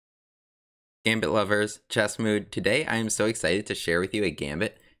Gambit lovers, Chessmood. Today I am so excited to share with you a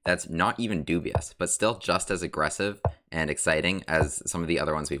gambit that's not even dubious, but still just as aggressive and exciting as some of the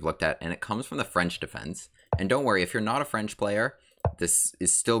other ones we've looked at, and it comes from the French defense. And don't worry, if you're not a French player, this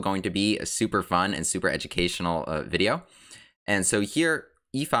is still going to be a super fun and super educational video. And so here,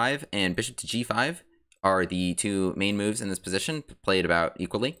 e5 and bishop to g5 are the two main moves in this position, played about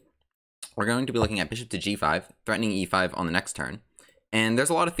equally. We're going to be looking at bishop to g5, threatening e5 on the next turn. And there's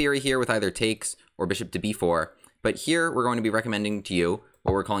a lot of theory here with either takes or bishop to b4, but here we're going to be recommending to you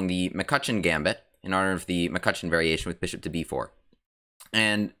what we're calling the McCutcheon Gambit, in honor of the McCutcheon variation with bishop to b4.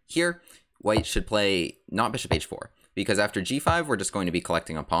 And here, white should play not bishop h4, because after g5, we're just going to be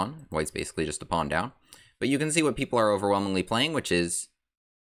collecting a pawn. White's basically just a pawn down. But you can see what people are overwhelmingly playing, which is,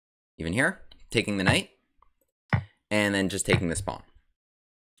 even here, taking the knight, and then just taking this pawn.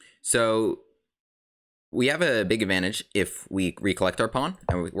 So we have a big advantage if we recollect our pawn,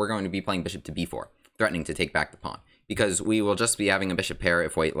 and we're going to be playing bishop to b4, threatening to take back the pawn, because we will just be having a bishop pair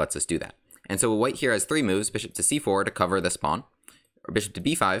if white lets us do that. And so white here has three moves: bishop to c4 to cover this pawn, or bishop to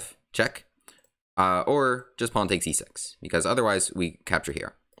b5, check, or just pawn takes e6, because otherwise we capture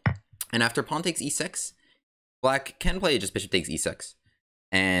here. And after pawn takes e6, black can play just bishop takes e6,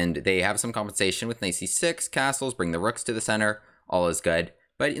 and they have some compensation with knight c6, castles, bring the rooks to the center, all is good.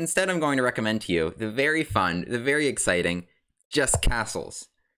 But instead, I'm going to recommend to you the very fun, the very exciting, just castles.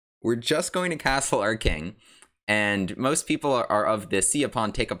 We're just going to castle our king, and most people are of the see a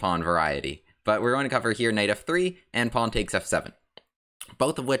pawn, take a pawn variety. But we're going to cover here knight f3 and pawn takes f7,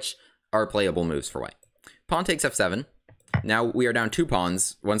 both of which are playable moves for white. Pawn takes f7. Now we are down two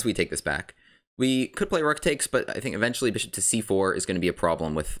pawns once we take this back. We could play rook takes, but I think eventually bishop to c4 is going to be a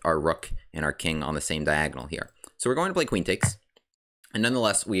problem with our rook and our king on the same diagonal here. So we're going to play queen takes. And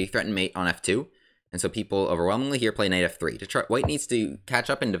nonetheless, we threaten mate on f2, and so people overwhelmingly here play knight f3. White needs to catch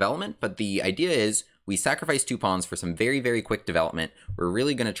up in development, but the idea is we sacrifice two pawns for some very, very quick development. We're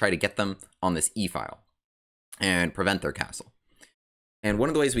really going to try to get them on this e-file and prevent their castle. And one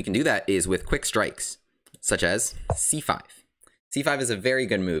of the ways we can do that is with quick strikes, such as c5. c5 is a very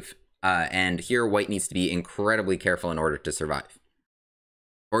good move, and here white needs to be incredibly careful in order to survive.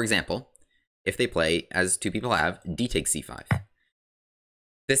 For example, if they play, as two people have, d takes c5.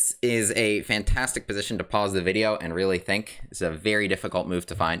 This is a fantastic position to pause the video and really think. It's a very difficult move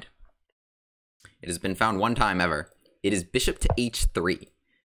to find. It has been found one time ever. It is bishop to h3.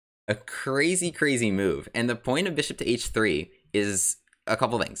 A crazy, crazy move. And the point of bishop to h3 is a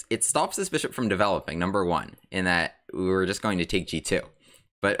couple things. It stops this bishop from developing, number one, in that we were just going to take g2.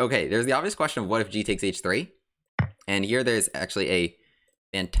 But okay, there's the obvious question of what if g takes h3? And here there's actually a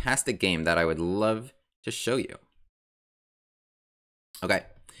fantastic game that I would love to show you. Okay.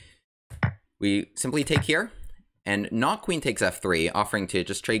 We simply take here, and not queen takes f3, offering to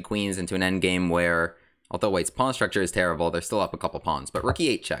just trade queens into an endgame where, although white's pawn structure is terrible, they're still up a couple pawns, but rook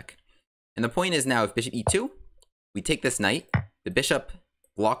e8 check. And the point is now, if bishop e2, we take this knight, the bishop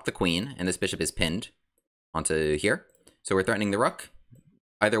blocked the queen, and this bishop is pinned onto here. So we're threatening the rook.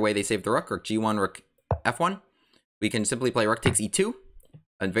 Either way, they save the rook g1, rook f1. We can simply play rook takes e2,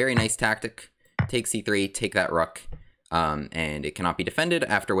 a very nice tactic, take c3, take that rook. And it cannot be defended,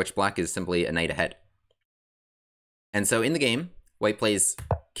 after which black is simply a knight ahead. And so in the game, white plays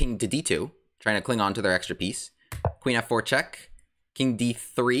king to d2, trying to cling on to their extra piece. Queen f4 check, king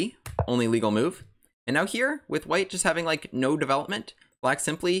d3, only legal move. And now here, with white just having like no development, black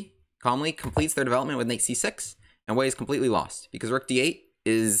simply, calmly completes their development with knight c6, and white is completely lost, because rook d8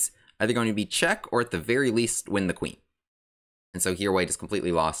 is either going to be check, or at the very least win the queen. And so here white is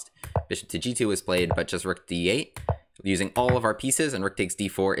completely lost. Bishop to g2 is played, but just rook d8. Using all of our pieces, and rook takes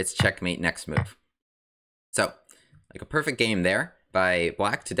d4, it's checkmate next move. So, like a perfect game there by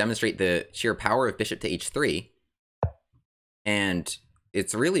black to demonstrate the sheer power of bishop to h3. And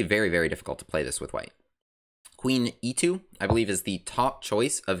it's really very, very difficult to play this with white. Queen e2, I believe, is the top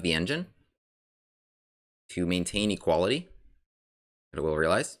choice of the engine to maintain equality, but we'll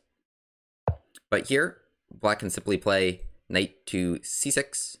realize. But here, black can simply play knight to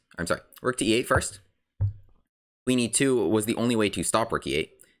c6. I'm sorry, rook to e8 first. Queen e2 was the only way to stop rook e8.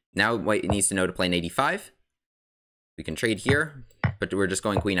 Now white needs to know to play knight e5. We can trade here, but we're just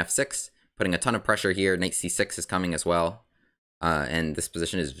going queen f6, putting a ton of pressure here. Knight c6 is coming as well. And this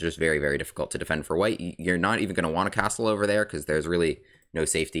position is just very, very difficult to defend for white. You're not even going to want a castle over there, because there's really no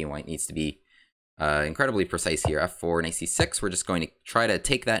safety, and white needs to be incredibly precise here. f4, knight c6. We're just going to try to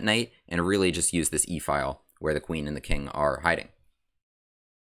take that knight and really just use this e-file where the queen and the king are hiding.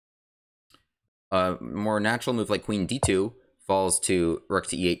 A more natural move like queen d2 falls to rook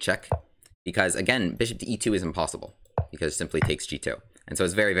to e8 check, because again, bishop to e2 is impossible, because it simply takes g2. And so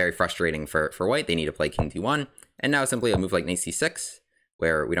it's very, very frustrating for white. They need to play king d1. And now simply a move like knight c6,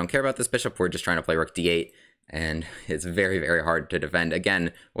 where we don't care about this bishop. We're just trying to play rook d8. And it's very, very hard to defend.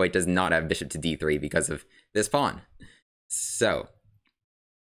 Again, white does not have bishop to d3 because of this pawn. So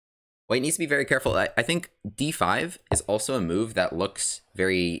white needs to be very careful. I think d5 is also a move that looks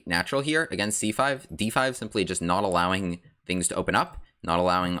very natural here against c5. d5 simply just not allowing things to open up, not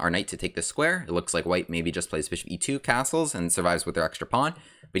allowing our knight to take the square. It looks like white maybe just plays bishop e2, castles, and survives with their extra pawn.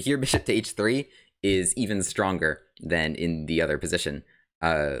 But here bishop to h3 is even stronger than in the other position.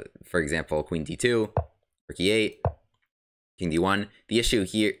 For example, queen d2, rook e8, king d1. The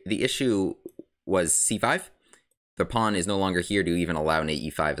issue was c5. The pawn is no longer here to even allow knight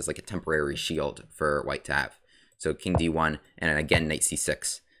e5 as like a temporary shield for white to have. So king d1, and again knight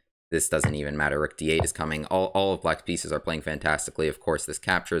c6. This doesn't even matter. Rook d8 is coming. All of black's pieces are playing fantastically. Of course, this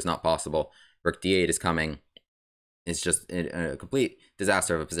capture is not possible. Rook d8 is coming. It's just a complete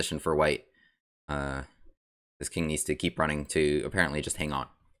disaster of a position for white. This king needs to keep running to apparently just hang on.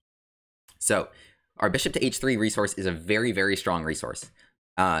 So our bishop to h3 resource is a very, very strong resource.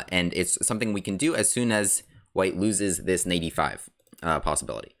 And it's something we can do as soon as white loses this knight e5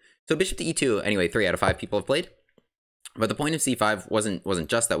 possibility. So bishop to e2, anyway, 3 out of 5 people have played. But the point of c5 wasn't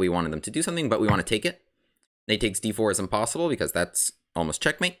just that we wanted them to do something, but we want to take it. Knight takes d4 is impossible because that's almost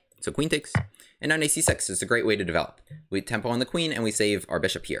checkmate. So queen takes. And now knight c6 is a great way to develop. We tempo on the queen and we save our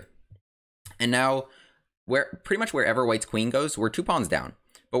bishop here. And now, pretty much wherever white's queen goes, we're 2 pawns down.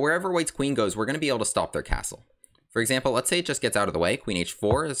 But wherever white's queen goes, we're going to be able to stop their castle. For example, let's say it just gets out of the way. Queen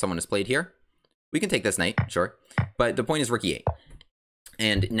h4, as someone has played here. We can take this knight, sure. But the point is rook e8.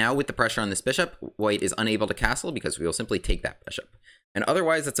 And now with the pressure on this bishop, white is unable to castle because we will simply take that bishop. And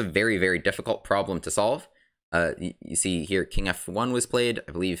otherwise, that's a very, very difficult problem to solve. You see here, king f1 was played.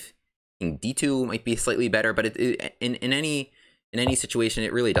 I believe king d2 might be slightly better, but in any situation,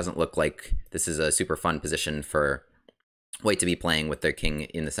 it really doesn't look like this is a super fun position for white to be playing with their king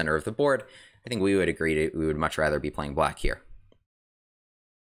in the center of the board. I think we would agree we would much rather be playing black here.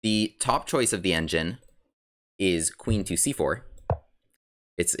 The top choice of the engine is queen to c4.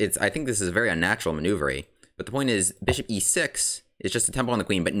 I think this is a very unnatural maneuver, but the point is bishop e6 is just a tempo on the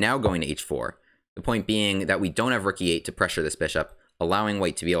queen, but now going to h4. The point being that we don't have rook e8 to pressure this bishop, allowing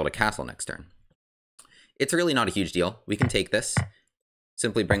white to be able to castle next turn. It's really not a huge deal. We can take this,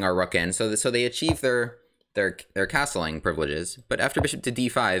 simply bring our rook in. So they achieve their castling privileges, but after bishop to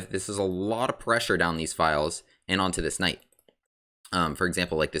d5, this is a lot of pressure down these files and onto this knight. For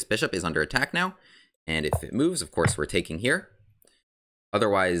example, like this bishop is under attack now, and if it moves, of course, we're taking here.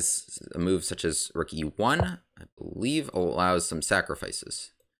 Otherwise, a move such as rook e1, I believe, allows some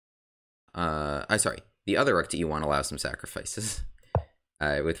sacrifices. Sorry, the other rook to e1 allows some sacrifices.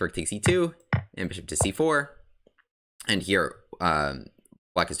 With rook takes e2, and bishop to c4. And here,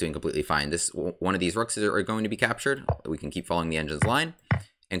 black is doing completely fine. One of these rooks are going to be captured. We can keep following the engine's line.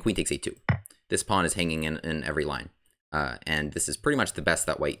 And queen takes a2. This pawn is hanging in every line. And this is pretty much the best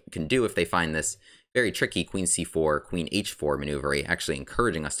that white can do if they find this very tricky queen c4, queen h4 maneuver, actually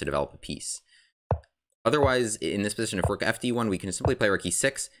encouraging us to develop a piece. Otherwise, in this position, if rook fd1, we can simply play rook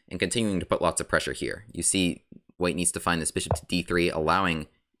e6 and continuing to put lots of pressure here. You see, white needs to find this bishop to d3, allowing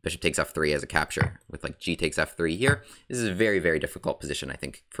bishop takes f3 as a capture. With like g takes f3 here, this is a very, very difficult position, I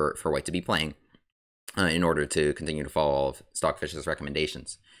think, for white to be playing in order to continue to follow all of Stockfish's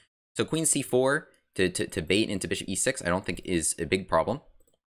recommendations. So queen c4 to bait into bishop e6, I don't think is a big problem.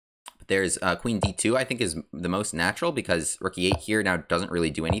 But there's queen d2, I think is the most natural because rook e8 here now doesn't really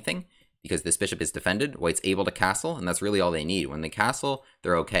do anything because this bishop is defended. White's able to castle, and that's really all they need. When they castle,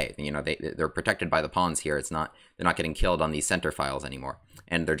 they're okay. You know, they're protected by the pawns here. They're not getting killed on these center files anymore,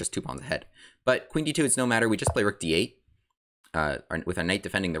 and they're just 2 pawns ahead. But queen d2, it's no matter. We just play rook d8 with our knight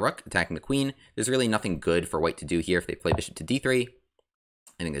defending the rook, attacking the queen. There's really nothing good for white to do here if they play bishop to d3.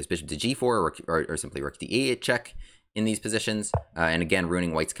 I think there's bishop to g4 or simply rook to e8 check in these positions, and again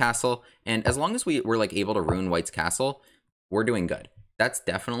ruining white's castle. And as long as we're like able to ruin white's castle, we're doing good. That's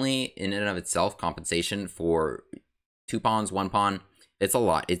definitely in and of itself compensation for 2 pawns, 1 pawn. It's a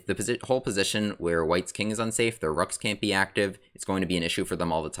lot. It's the whole position where white's king is unsafe, their rooks can't be active. It's going to be an issue for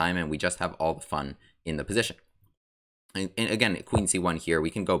them all the time, and we just have all the fun in the position. And again, queen c1 here, we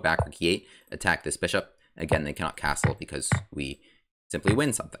can go back rook e8, attack this bishop. Again, they cannot castle because we simply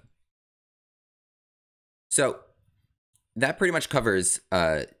win something. So that pretty much covers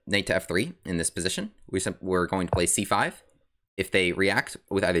knight to f3 in this position. We're going to play c5. If they react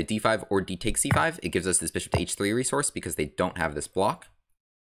with either d5 or d takes c5, it gives us this bishop to h3 resource because they don't have this block.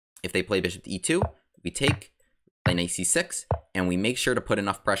 If they play bishop to e2, we take, play knight c6, and we make sure to put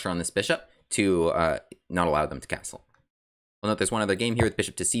enough pressure on this bishop to not allow them to castle. Well, note there's one other game here with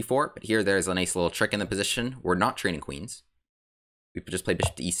bishop to c4, but here there's a nice little trick in the position. We're not training queens. We just play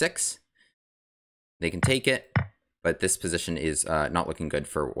bishop to e6. They can take it, but this position is not looking good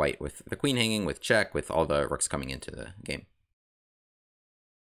for white with the queen hanging, with check, with all the rooks coming into the game.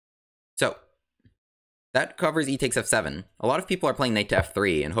 So that covers e takes f7. A lot of people are playing knight to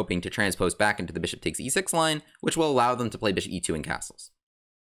f3 and hoping to transpose back into the bishop takes e6 line, which will allow them to play bishop e2 in castles.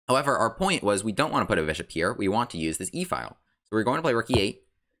 However, our point was we don't want to put a bishop here. We want to use this e-file. So we're going to play rook e8.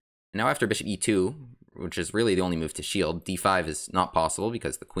 And now after bishop e2, which is really the only move to shield, d5 is not possible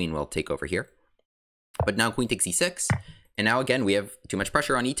because the queen will take over here. But now queen takes e6. And now again, we have too much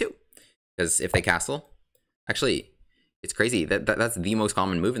pressure on e2. Because if they castle, actually, it's crazy. That's the most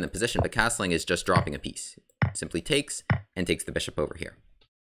common move in the position, but castling is just dropping a piece. It simply takes and takes the bishop over here.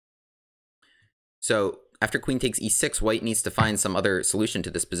 So after queen takes e6, white needs to find some other solution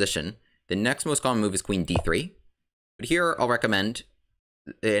to this position. The next most common move is queen d3. But here I'll recommend,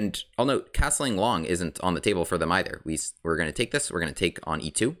 and I'll note, castling long isn't on the table for them either. We're going to take this, we're going to take on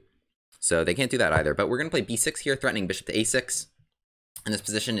e2. So they can't do that either, but we're going to play b6 here, threatening bishop to a6. And this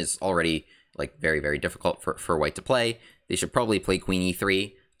position is already like very, very difficult for white to play. They should probably play queen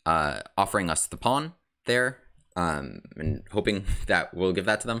e3, offering us the pawn there, and hoping that we'll give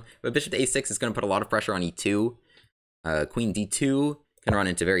that to them. But bishop to a6 is going to put a lot of pressure on e2. Queen d2 can run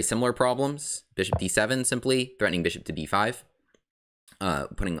into very similar problems. Bishop d7 simply, threatening bishop to b5.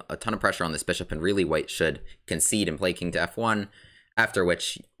 Putting a ton of pressure on this bishop, and really white should concede and play king to f1, after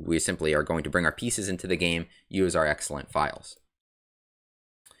which we simply are going to bring our pieces into the game, use our excellent files.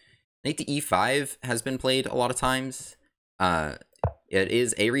 Knight to e5 has been played a lot of times. It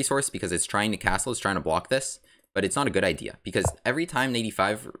is a resource because it's trying to castle, it's trying to block this, but it's not a good idea because every time knight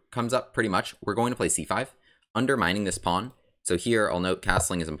e5 comes up, pretty much, we're going to play c5, undermining this pawn. So here I'll note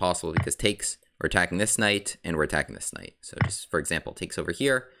castling is impossible because takes, we're attacking this knight, and we're attacking this knight. So just for example, takes over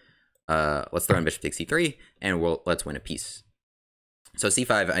here. Let's throw in bishop takes c3, and let's win a piece. So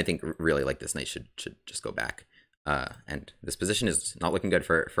c5, I think really like this knight should just go back. And this position is not looking good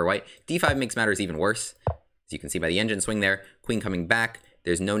for white. d5 makes matters even worse. As you can see by the engine swing there, queen coming back.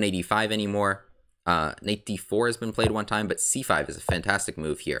 There's no knight e5 anymore. Knight d4 has been played one time, but c5 is a fantastic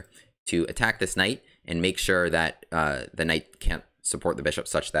move here to attack this knight and make sure that the knight can't support the bishop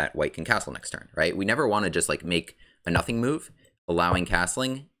such that white can castle next turn, right? We never want to just like make a nothing move, allowing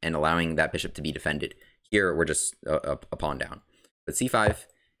castling and allowing that bishop to be defended. Here, we're just a pawn down. But c5,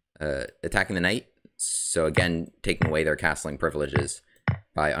 attacking the knight. So again, taking away their castling privileges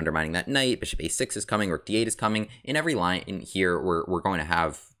by undermining that knight. Bishop a6 is coming, rook d8 is coming. In every line in here, we're going to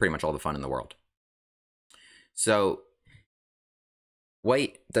have pretty much all the fun in the world. So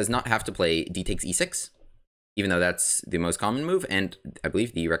white does not have to play d takes e6, even though that's the most common move, and I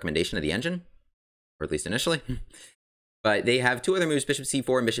believe the recommendation of the engine, or at least initially. But they have two other moves, bishop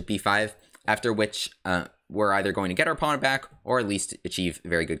c4 and bishop b5, after which we're either going to get our pawn back or at least achieve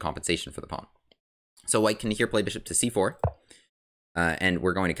very good compensation for the pawn. So white can here play bishop to c4, and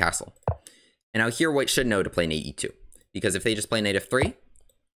we're going to castle. And now here white should know to play knight e2, because if they just play knight f3,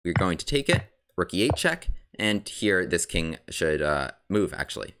 we're going to take it, rook e8 check, and here this king should move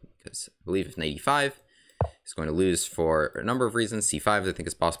actually, because I believe if knight e5 is going to lose for a number of reasons. c5 I think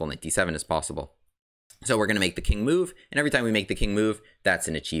is possible, knight d7 is possible. So we're going to make the king move, and every time we make the king move, that's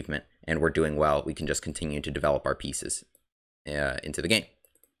an achievement, and we're doing well. We can just continue to develop our pieces into the game.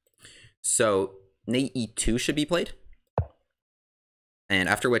 So knight e2 should be played, and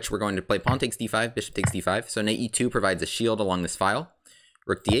after which we're going to play pawn takes d5, bishop takes d5. So knight e2 provides a shield along this file.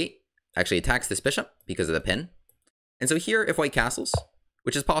 Rook d8 actually attacks this bishop because of the pin. And so here, if white castles,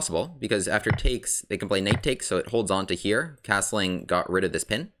 which is possible, because after takes, they can play knight takes, so it holds on to here. Castling got rid of this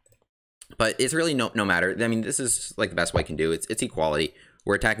pin. But it's really no matter. I mean, this is like the best white can do. It's equality.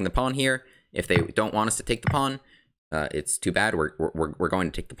 We're attacking the pawn here. If they don't want us to take the pawn, it's too bad. We're going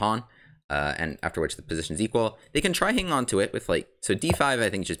to take the pawn. And after which the position is equal. They can try hanging on to it with like, so d5, I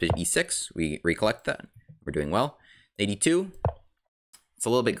think just bishop e6. We recollect that. We're doing well. Knight e2. It's a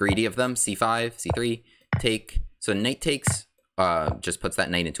little bit greedy of them. c5, c3, take. So knight takes just puts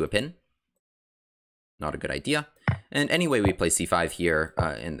that knight into a pin. Not a good idea. And anyway, we play c5 here,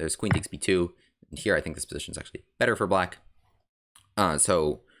 and there's queen takes b2. And here, I think this position is actually better for black.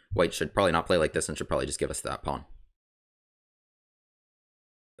 So white should probably not play like this and should probably just give us that pawn.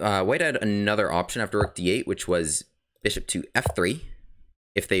 White had another option after rook d8, which was bishop to f3,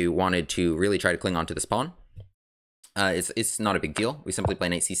 if they wanted to really try to cling on to this pawn. It's not a big deal. We simply play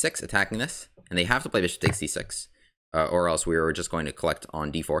knight c6, attacking this, and they have to play bishop takes c6, or else we were just going to collect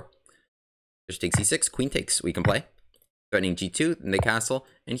on d4. Bishop takes c6, queen takes, we can play. Threatening g2, and they castle.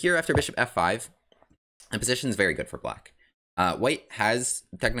 And here after bishop f5, the position is very good for black. White has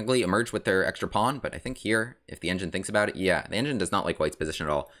technically emerged with their extra pawn, but I think here, if the engine thinks about it, yeah, the engine does not like White's position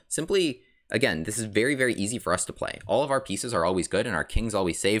at all. Simply, again, this is very, very easy for us to play. All of our pieces are always good, and our king's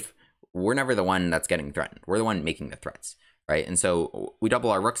always safe. We're never the one that's getting threatened. We're the one making the threats, right? And so we double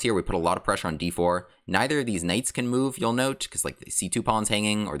our rooks here. We put a lot of pressure on d4. Neither of these knights can move, you'll note, because like the c2 pawn's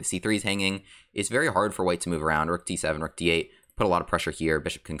hanging or the c3 is hanging. It's very hard for White to move around. Rook d7, rook d8, put a lot of pressure here.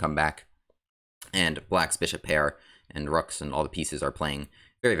 Bishop can come back. And Black's bishop pair and rooks and all the pieces are playing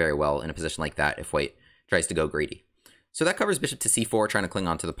very, very well in a position like that if White tries to go greedy. So that covers bishop to c4, trying to cling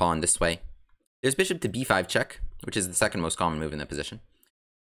on to the pawn this way. There's bishop to b5 check, which is the second most common move in that position.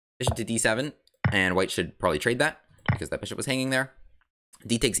 Bishop to d7, and White should probably trade that because that bishop was hanging there.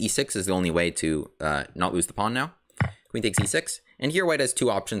 D takes e6 is the only way to not lose the pawn now. Queen takes e6, and here White has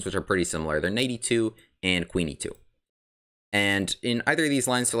two options which are pretty similar. They're knight e2 and queen e2. And in either of these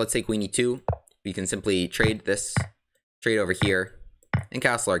lines, so let's say queen e2, we can simply trade this, trade over here, and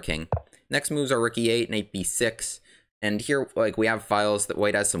castle our king. Next moves are rook e8, knight b6, and here, like, we have files that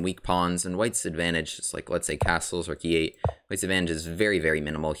White has some weak pawns, and White's advantage is, like, let's say castles, rook e8. White's advantage is very, very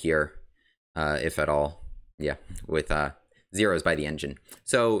minimal here, if at all. Yeah, with zeros by the engine.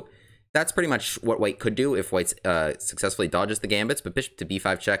 So that's pretty much what White could do if White successfully dodges the gambits, but bishop to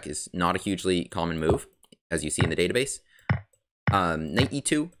b5 check is not a hugely common move, as you see in the database. Knight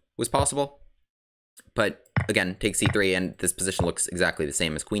e2 was possible. But again, take c3, and this position looks exactly the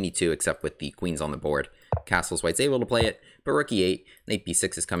same as queen e2, except with the queens on the board. Castles, White's able to play it, but rook e8, knight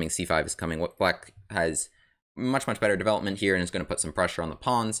b6 is coming, c5 is coming. Black has much, much better development here and is going to put some pressure on the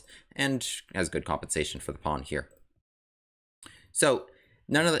pawns and has good compensation for the pawn here. So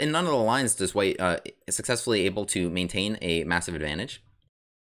in none of the lines does White successfully able to maintain a massive advantage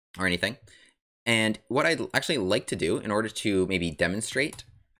or anything. And what I'd actually like to do in order to maybe demonstrate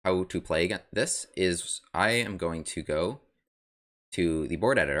how to play this is I am going to go to the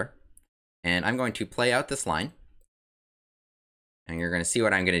board editor and I'm going to play out this line, and you're going to see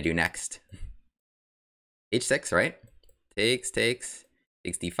what I'm going to do next. h6, right? Takes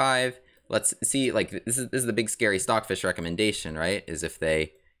d5. Let's see, like, this is the big scary Stockfish recommendation, right? Is if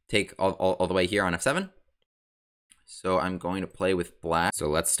they take all the way here on f7. So I'm going to play with Black. So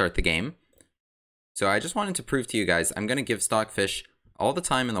let's start the game. So I just wanted to prove to you guys, I'm going to give Stockfish all the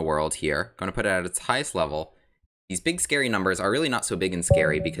time in the world here. Going to put it at its highest level. These big scary numbers are really not so big and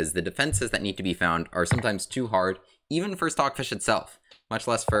scary because the defenses that need to be found are sometimes too hard, even for Stockfish itself, much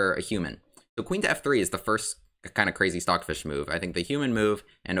less for a human. So queen to f3 is the first kind of crazy Stockfish move. I think the human move,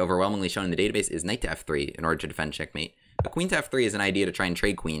 and overwhelmingly shown in the database, is knight to f3 in order to defend checkmate. But queen to f3 is an idea to try and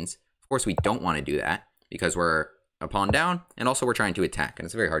trade queens. Of course, we don't want to do that because we're a pawn down, and also we're trying to attack, and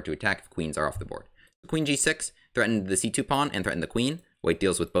it's very hard to attack if queens are off the board. Queen g6 threatened the c2 pawn and threatened the queen. White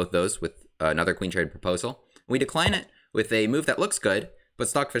deals with both those with another queen trade proposal. We decline it with a move that looks good, but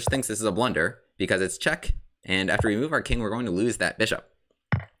Stockfish thinks this is a blunder because it's check, and after we move our king, we're going to lose that bishop.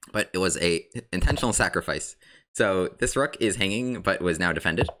 But it was a intentional sacrifice. So this rook is hanging, but was now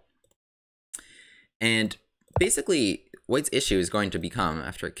defended. And basically, White's issue is going to become,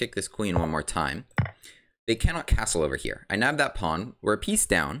 after I kick this queen one more time, they cannot castle over here. I nabbed that pawn. We're a piece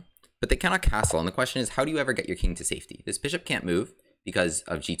down, but they cannot castle. And the question is, how do you ever get your king to safety? This bishop can't move because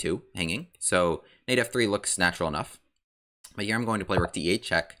of g2 hanging. So knight f3 looks natural enough. But here I'm going to play rook d8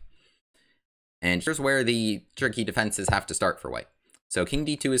 check. And here's where the tricky defenses have to start for White. So king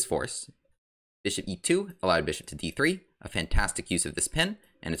d2 is forced. Bishop e2 allowed bishop to d3. A fantastic use of this pin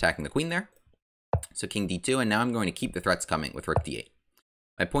and attacking the queen there. So king d2, and now I'm going to keep the threats coming with rook d8.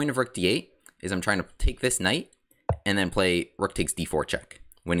 My point of rook d8 is I'm trying to take this knight and then play rook takes d4 check,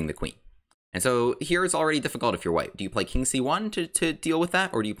 winning the queen. And so here it's already difficult if you're White. Do you play king c1 to deal with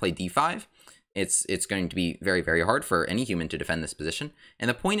that, or do you play d5? It's going to be very, very hard for any human to defend this position. And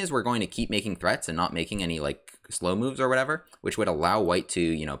the point is we're going to keep making threats and not making any like slow moves or whatever, which would allow White to,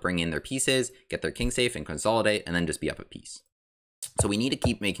 you know, bring in their pieces, get their king safe and consolidate, and then just be up a piece. So we need to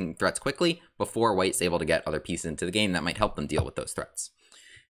keep making threats quickly before White's able to get other pieces into the game that might help them deal with those threats.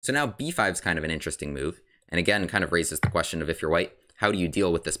 So now b5 is kind of an interesting move. And again, kind of raises the question of, if you're White, how do you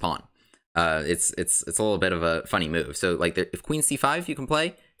deal with this pawn? It's a little bit of a funny move. So like if queen c5 you can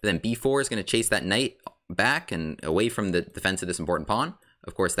play, but then b4 is going to chase that knight back and away from the defense of this important pawn.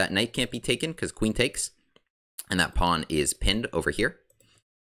 Of course, that knight can't be taken because queen takes, and that pawn is pinned over here.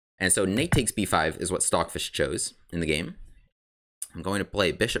 And so knight takes b5 is what Stockfish chose in the game. I'm going to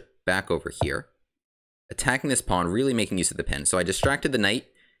play bishop back over here, attacking this pawn, really making use of the pin. So I distracted the knight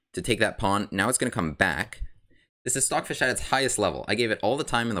to take that pawn. Now it's going to come back. This is Stockfish at its highest level. I gave it all the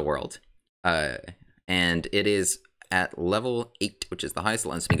time in the world. And it is at level 8, which is the highest it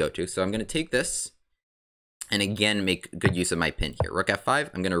lets me go to. So I'm going to take this, and again make good use of my pin here. Rook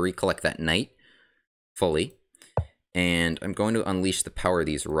f5, I'm going to recollect that knight fully, and I'm going to unleash the power of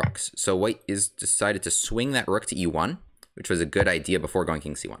these rooks. So white is decided to swing that rook to e1, which was a good idea before going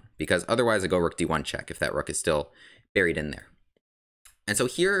king c1, because otherwise I go rook d1 check if that rook is still buried in there. And so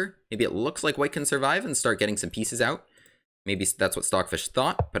here, maybe it looks like white can survive and start getting some pieces out. Maybe that's what Stockfish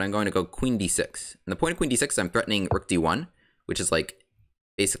thought, but I'm going to go queen d6. And the point of queen d6 is I'm threatening rook d1, which is like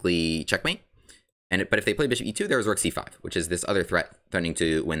basically checkmate. But if they play bishop e2, there's rook c5, which is this other threat threatening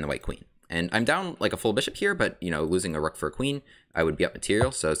to win the white queen. And I'm down like a full bishop here, but you know, losing a rook for a queen, I would be up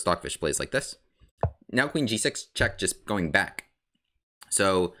material. So Stockfish plays like this. Now queen g6 check, just going back.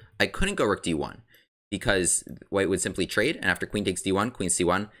 So I couldn't go rook d1 because white would simply trade, and after queen takes d1, queen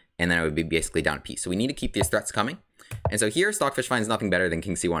c1, and then I would be basically down a piece. So we need to keep these threats coming. And so here Stockfish finds nothing better than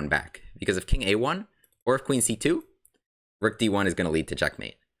king c1 back, because if king a1 or if queen c2, rook d1 is going to lead to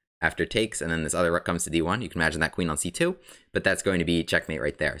checkmate. After takes, and then this other rook comes to d1, you can imagine that queen on c2, but that's going to be checkmate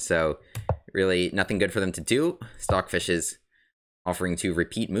right there. So really nothing good for them to do. Stockfish is offering to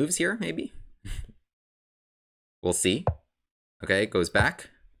repeat moves here, maybe. We'll see. Okay, goes back.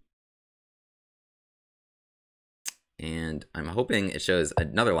 And I'm hoping it shows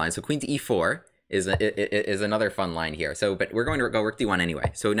another line. So queen to e4 is another fun line here. So, but we're going to go rook d1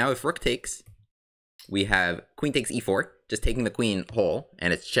 anyway. So now if rook takes, we have queen takes e4, just taking the queen whole,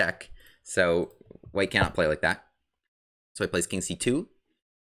 and it's check. So white cannot play like that. So he plays king c2.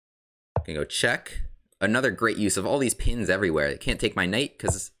 Can go check. Another great use of all these pins everywhere. They can't take my knight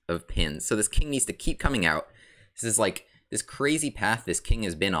because of pins. So this king needs to keep coming out. This is like this crazy path this king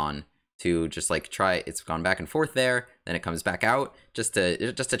has been on to just like try. It's gone back and forth there, then it comes back out just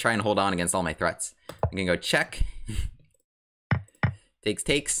to try and hold on against all my threats. I'm gonna go check.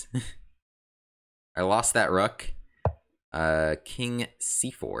 takes. I lost that rook. King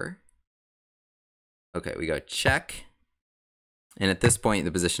c4. Okay, we go check. And at this point,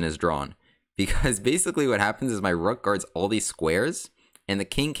 the position is drawn. Because basically what happens is my rook guards all these squares, and the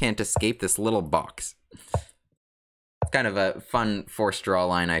king can't escape this little box. It's kind of a fun forced draw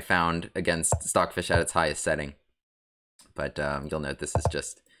line I found against Stockfish at its highest setting. But you'll note this is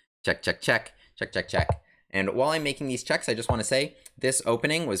just check, check, check, check, check, check. And while I'm making these checks, I just want to say this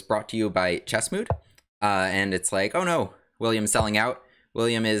opening was brought to you by Chessmood. And it's like, oh no, William's selling out.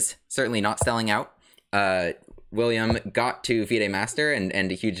 William is certainly not selling out. William got to FIDE Master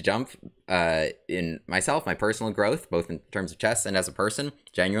and a huge jump in myself, my personal growth, both in terms of chess and as a person,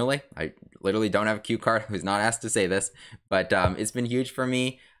 genuinely. I literally don't have a cue card. I was not asked to say this, but it's been huge for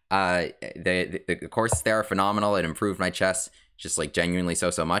me. The courses there are phenomenal. It improved my chess just like genuinely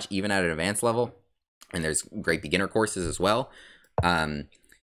so much, even at an advanced level. And there's great beginner courses as well. And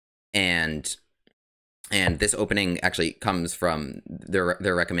this opening actually comes from their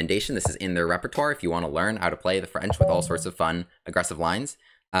recommendation. This is in their repertoire. If you want to learn how to play the French with all sorts of fun, aggressive lines,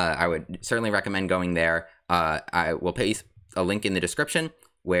 I would certainly recommend going there. I will paste a link in the description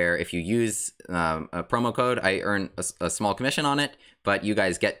where if you use a promo code, I earn a small commission on it, but you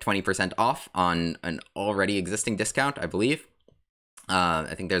guys get 20% off on an already existing discount, I believe.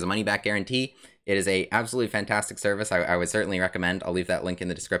 I think there's a money back guarantee. It is a absolutely fantastic service. I would certainly recommend. I'll leave that link in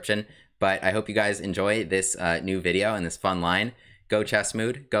the description. But I hope you guys enjoy this new video and this fun line. Go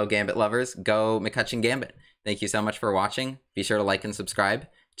Chessmood, go Gambit lovers, go McCutcheon Gambit. Thank you so much for watching. Be sure to like and subscribe.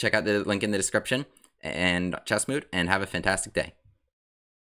 Check out the link in the description and Chessmood, and have a fantastic day.